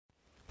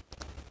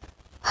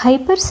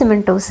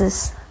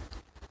Hypercementosis.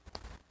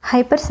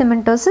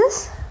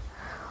 Hypercementosis.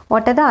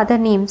 What are the other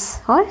names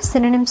or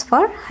synonyms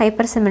for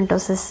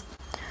hypercementosis?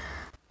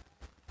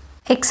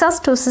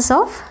 Exostosis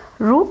of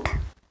root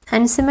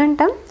and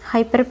cementum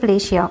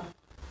hyperplasia.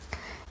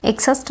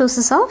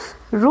 Exostosis of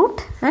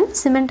root and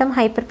cementum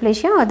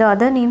hyperplasia are the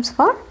other names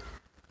for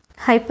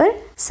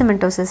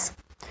hypercementosis.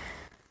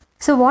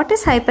 So what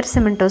is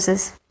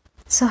hypercementosis?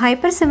 So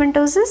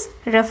hypercementosis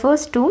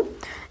refers to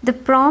the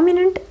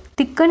prominent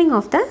thickening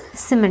of the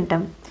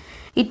cementum.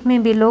 It may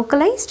be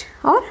localized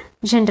or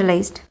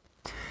generalized.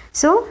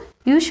 So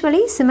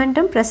usually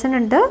cementum present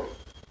at the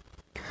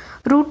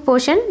root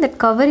portion that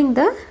covering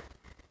the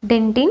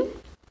dentin.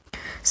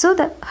 So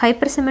the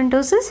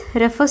hypercementosis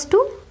refers to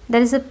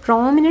there is a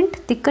prominent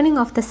thickening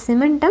of the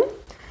cementum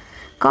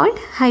called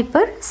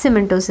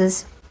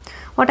hypercementosis.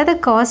 What are the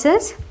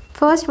causes?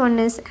 First one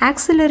is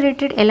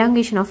accelerated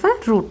elongation of a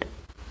root.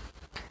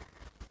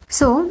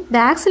 So the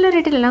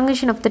accelerated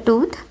elongation of the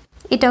tooth,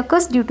 it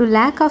occurs due to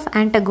lack of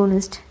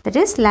antagonist, that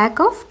is lack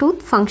of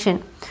tooth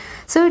function.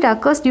 So it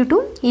occurs due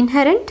to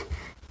inherent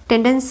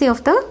tendency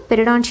of the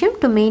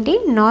periodontium to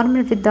maintain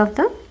normal width of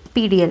the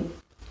PDL.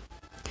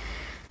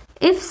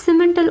 If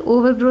cemental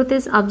overgrowth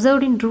is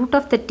observed in root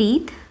of the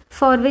teeth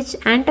for which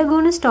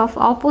antagonist of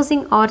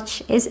opposing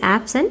arch is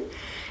absent,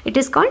 it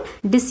is called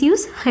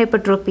disuse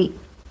hypertrophy.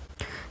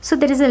 So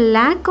there is a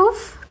lack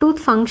of tooth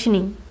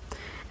functioning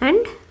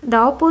and the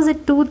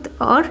opposite tooth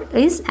or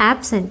is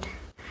absent.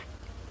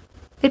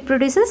 It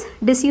produces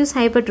disuse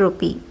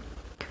hypertrophy.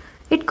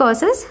 It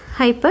causes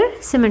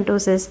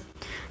hypercementosis.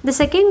 The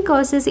second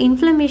cause is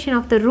inflammation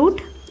of the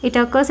root. It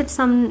occurs at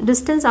some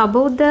distance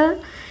above the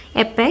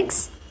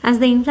apex as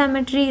the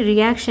inflammatory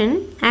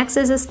reaction acts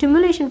as a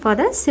stimulation for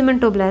the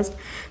cementoblast.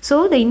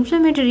 So the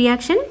inflammatory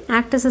reaction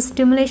acts as a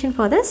stimulation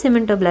for the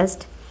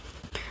cementoblast.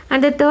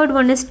 And the third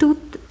one is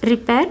tooth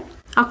repair.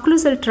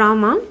 Occlusal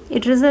trauma.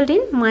 It results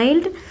in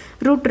mild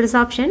root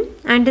resorption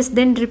and is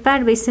then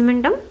repaired by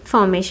cementum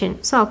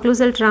formation. So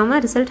occlusal trauma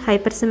result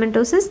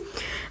hypercementosis,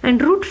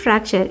 and root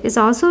fracture is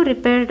also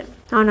repaired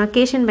on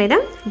occasion by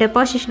the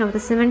deposition of the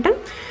cementum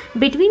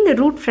between the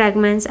root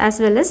fragments as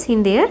well as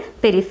in their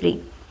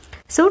periphery.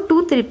 So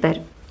tooth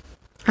repair,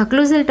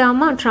 occlusal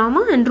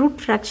trauma and root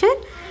fracture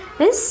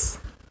is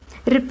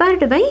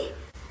repaired by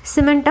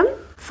cementum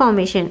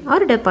formation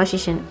or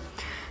deposition.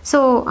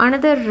 So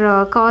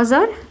another cause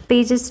are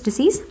Paget's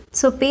disease.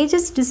 So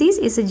Paget's disease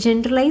is a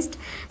generalized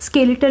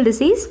skeletal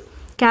disease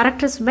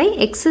characterized by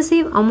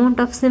excessive amount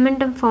of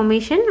cementum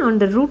formation on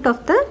the root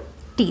of the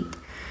teeth.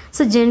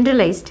 So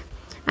generalized,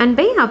 and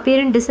by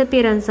apparent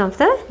disappearance of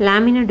the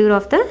lamina dura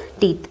of the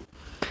teeth.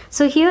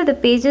 So here the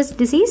Paget's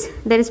disease,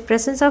 there is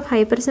presence of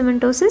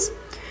hypercementosis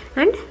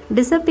and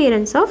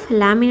disappearance of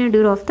lamina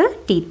dura of the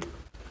teeth.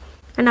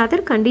 And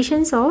other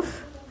conditions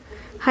of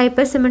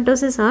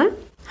hypercementosis are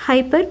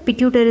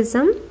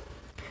hyperpituitarism,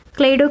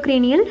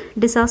 cleidocranial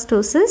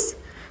dysostosis,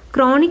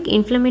 chronic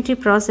inflammatory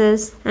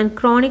process, and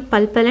chronic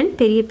pulpal and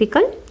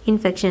periapical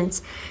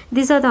infections.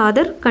 These are the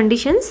other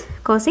conditions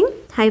causing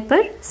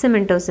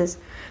hypercementosis.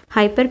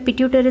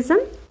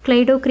 Hyperpituitarism,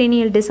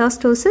 cleidocranial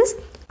dysostosis,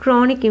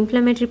 chronic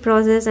inflammatory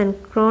process, and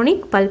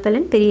chronic pulpal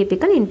and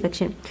periapical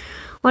infection.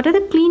 What are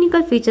the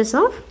clinical features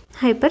of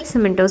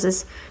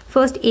hypercementosis?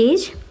 First,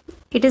 age.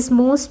 It is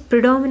most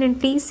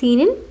predominantly seen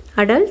in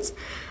adults.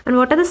 And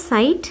what are the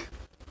site?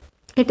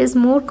 It is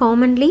more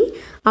commonly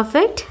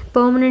affect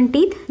permanent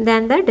teeth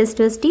than the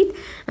deciduous teeth,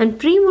 and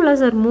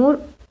premolars are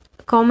more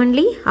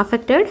commonly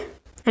affected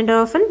and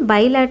are often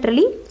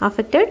bilaterally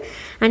affected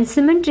and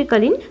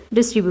symmetrical in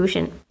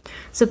distribution.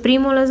 So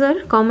premolars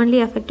are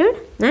commonly affected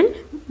and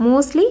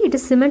mostly it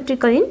is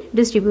symmetrical in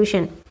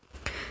distribution.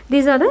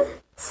 These are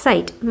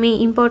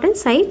the important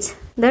sites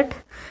that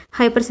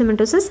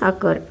hypercementosis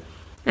occur.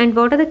 And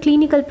what are the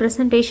clinical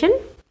presentation?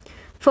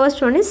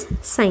 First one is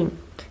sign.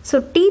 So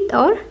teeth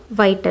are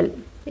vital,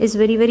 is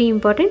very very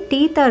important.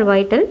 Teeth are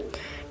vital,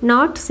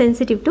 not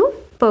sensitive to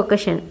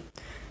percussion,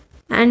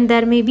 and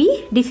there may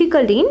be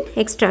difficulty in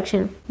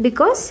extraction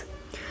because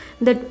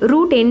the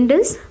root end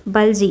is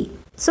bulgy,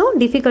 so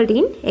difficulty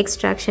in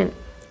extraction.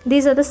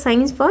 These are the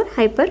signs for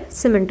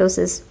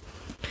hypercementosis.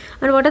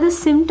 And what are the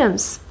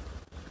symptoms?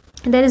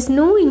 There is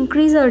no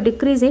increase or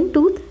decrease in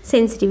tooth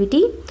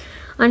sensitivity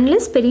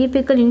unless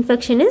periapical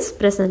infection is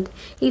present.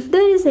 If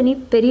there is any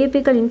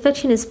periapical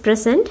infection is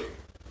present,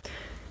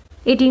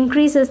 it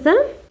increases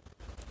the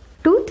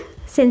tooth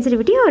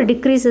sensitivity or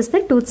decreases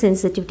the tooth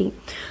sensitivity.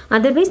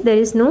 Otherwise, there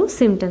is no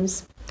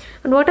symptoms.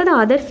 And what are the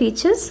other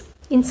features?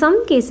 In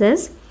some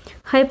cases,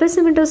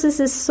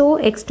 hypercementosis is so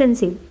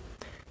extensive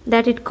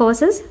that it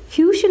causes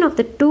fusion of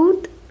the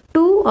tooth,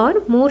 two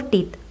or more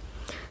teeth.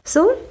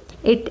 So,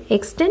 it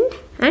extends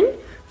and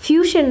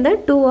fusion the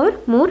two or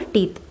more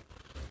teeth.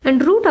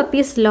 And root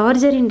appears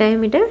larger in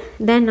diameter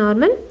than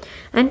normal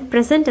and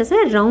present as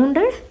a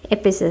rounded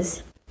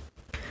apices.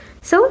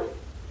 So,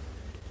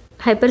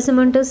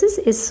 hypercementosis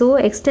is so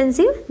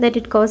extensive that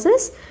it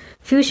causes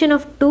fusion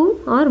of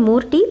two or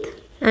more teeth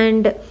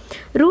and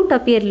root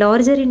appear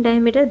larger in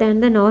diameter than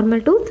the normal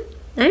tooth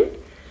and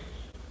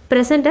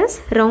present as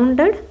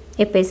rounded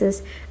apices,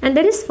 and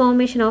there is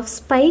formation of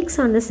spikes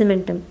on the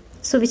cementum,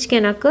 so which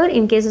can occur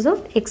in cases of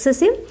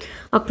excessive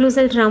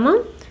occlusal trauma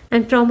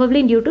and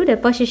probably due to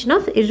deposition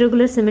of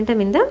irregular cementum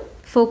in the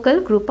focal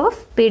group of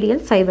pedial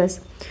fibers.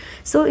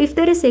 So if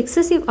there is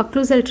excessive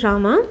occlusal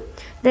trauma,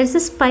 there is a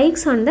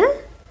spikes on the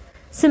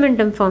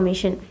cementum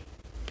formation.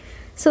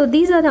 So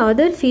these are the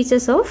other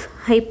features of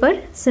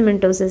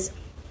hypercementosis.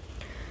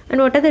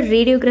 And what are the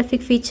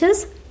radiographic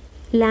features?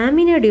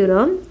 Lamina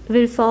dura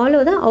will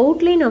follow the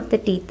outline of the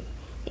teeth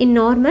in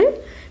normal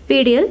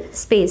pedial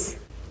space.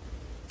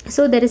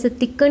 So there is a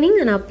thickening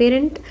and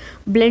apparent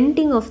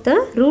blunting of the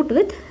root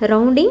with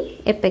rounding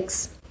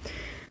apex.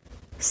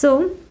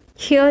 So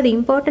here the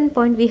important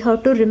point we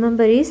have to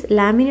remember is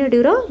lamina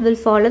dura will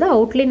follow the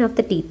outline of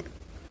the teeth.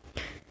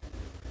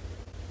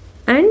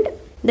 And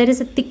there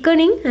is a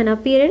thickening and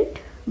apparent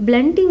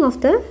blunting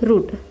of the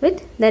root with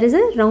there is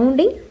a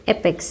rounding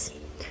apex.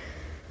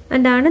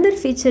 And the another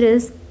feature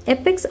is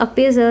apex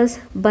appears as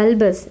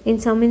bulbous in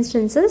some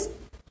instances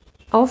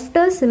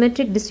after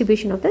symmetric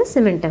distribution of the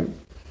cementum.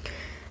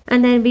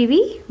 And there will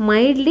be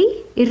mildly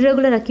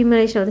irregular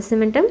accumulation of the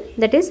cementum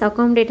that is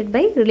accommodated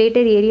by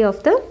related area of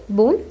the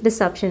bone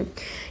resorption.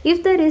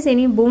 If there is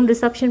any bone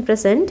resorption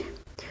present,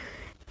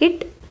 it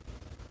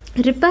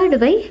repaired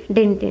by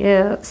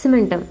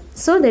cementum.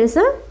 So there is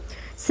a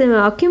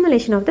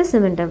accumulation of the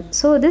cementum.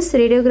 So this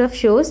radiograph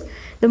shows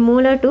the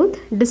molar tooth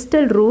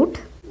distal root,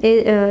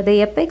 the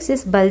apex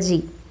is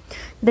bulgy.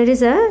 There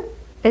is a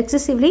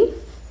excessive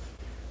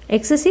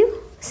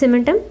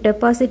cementum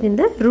deposit in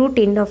the root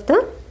end of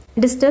the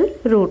distal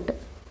root.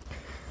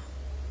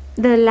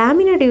 The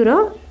lamina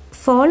dura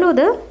follow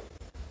the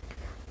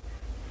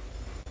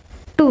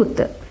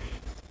tooth.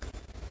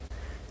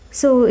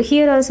 So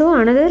here also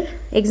another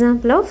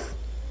example of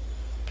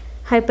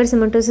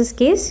hypercementosis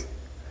case.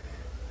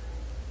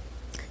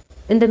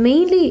 And the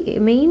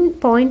main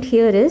point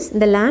here is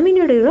the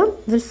lamina dura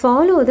will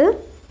follow the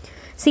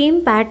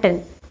same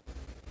pattern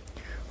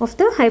of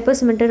the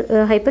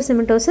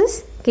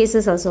hypercementosis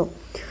cases also.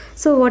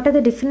 So what are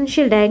the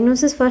differential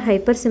diagnoses for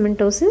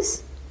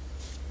hypercementosis?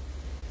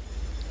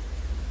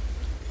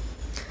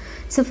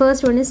 So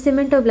first one is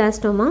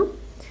cementoblastoma.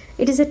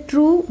 It is a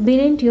true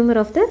benign tumor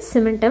of the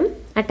cementum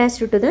attached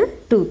to the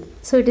tooth.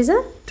 So it is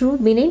a true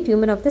benign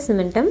tumor of the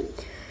cementum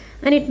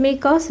and it may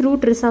cause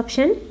root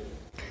resorption.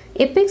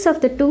 Apex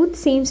of the tooth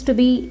seems to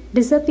be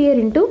disappear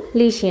into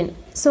lesion.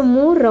 So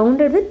more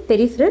rounded with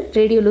peripheral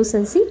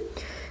radiolucency.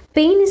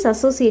 Pain is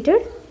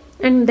associated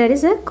and there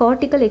is a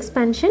cortical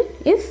expansion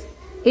if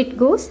it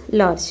goes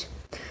large.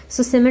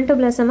 So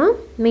cementoblastoma,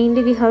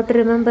 mainly we have to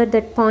remember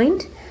that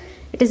point.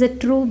 It is a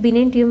true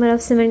benign tumor of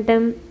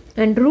cementum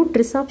and root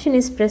resorption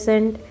is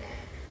present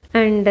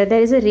and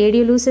there is a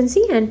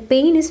radiolucency and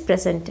pain is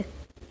present.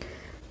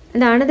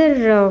 And the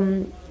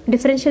another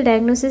differential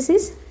diagnosis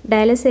is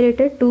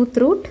dilacerated tooth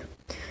root.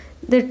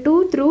 The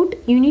tooth root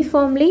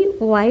uniformly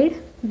wide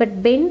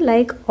but bend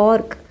like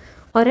arc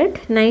or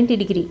at 90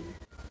 degree.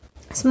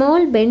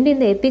 Small bend in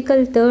the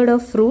apical third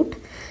of root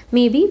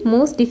may be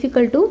most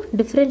difficult to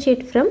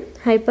differentiate from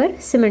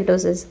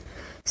hypercementosis.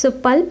 So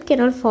pulp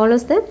canal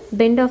follows the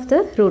bend of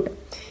the root.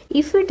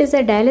 If it is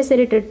a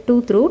dilacerated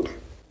tooth root,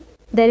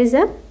 there is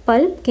a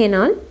pulp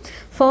canal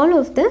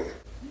follow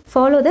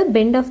the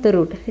bend of the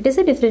root. It is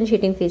a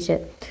differentiating feature.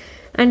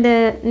 And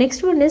the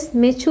next one is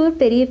mature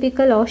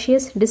periapical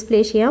osseous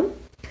dysplasia.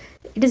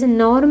 It is a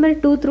normal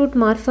tooth root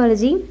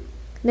morphology.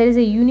 There is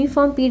a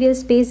uniform pedial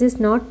space is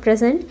not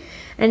present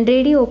and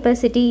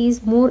radiopacity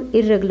is more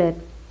irregular.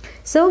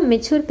 So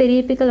mature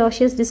periapical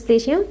osseous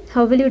dysplasia,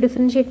 how will you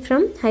differentiate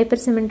from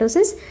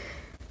hypercementosis?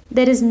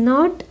 There is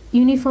not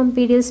uniform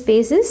pedial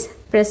spaces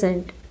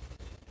present.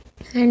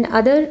 And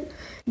other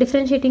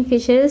differentiating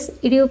features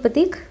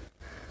idiopathic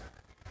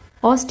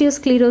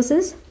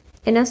osteosclerosis,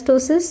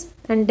 anastosis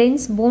and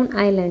dense bone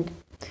island.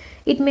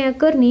 It may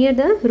occur near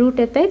the root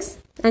apex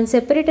and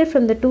separated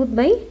from the tooth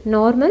by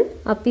normal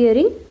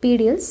appearing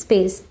pedial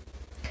space.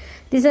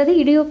 These are the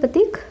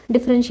idiopathic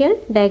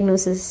differential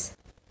diagnosis.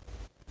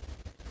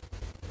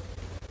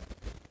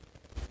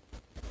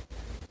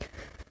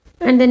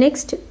 And the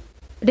next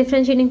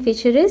differentiating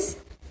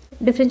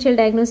differential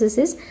diagnosis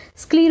is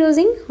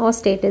sclerosing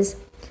osteitis.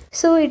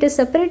 So it is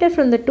separated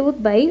from the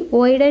tooth by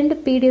widened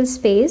pedial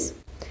space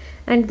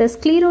and the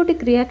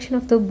sclerotic reaction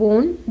of the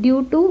bone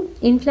due to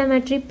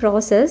inflammatory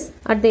process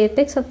at the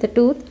apex of the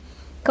tooth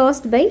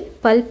caused by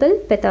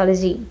pulpal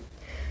pathology.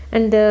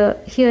 And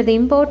here the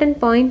important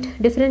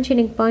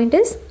differentiating point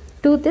is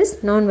tooth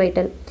is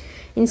non-vital.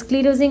 In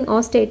sclerosing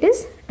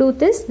osteitis,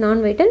 tooth is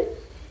non-vital.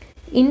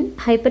 In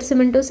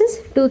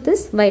hypercementosis, tooth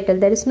is vital.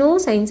 There is no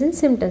signs and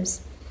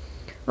symptoms.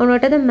 And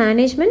what are the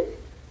management?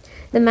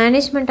 The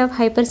management of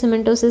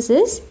hypercementosis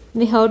is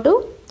we have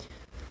to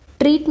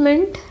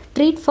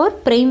treat for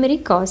primary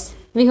cause.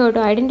 We have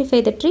to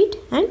identify the treat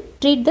and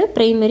treat the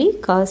primary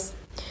cause.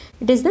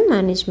 It is the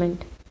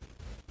management.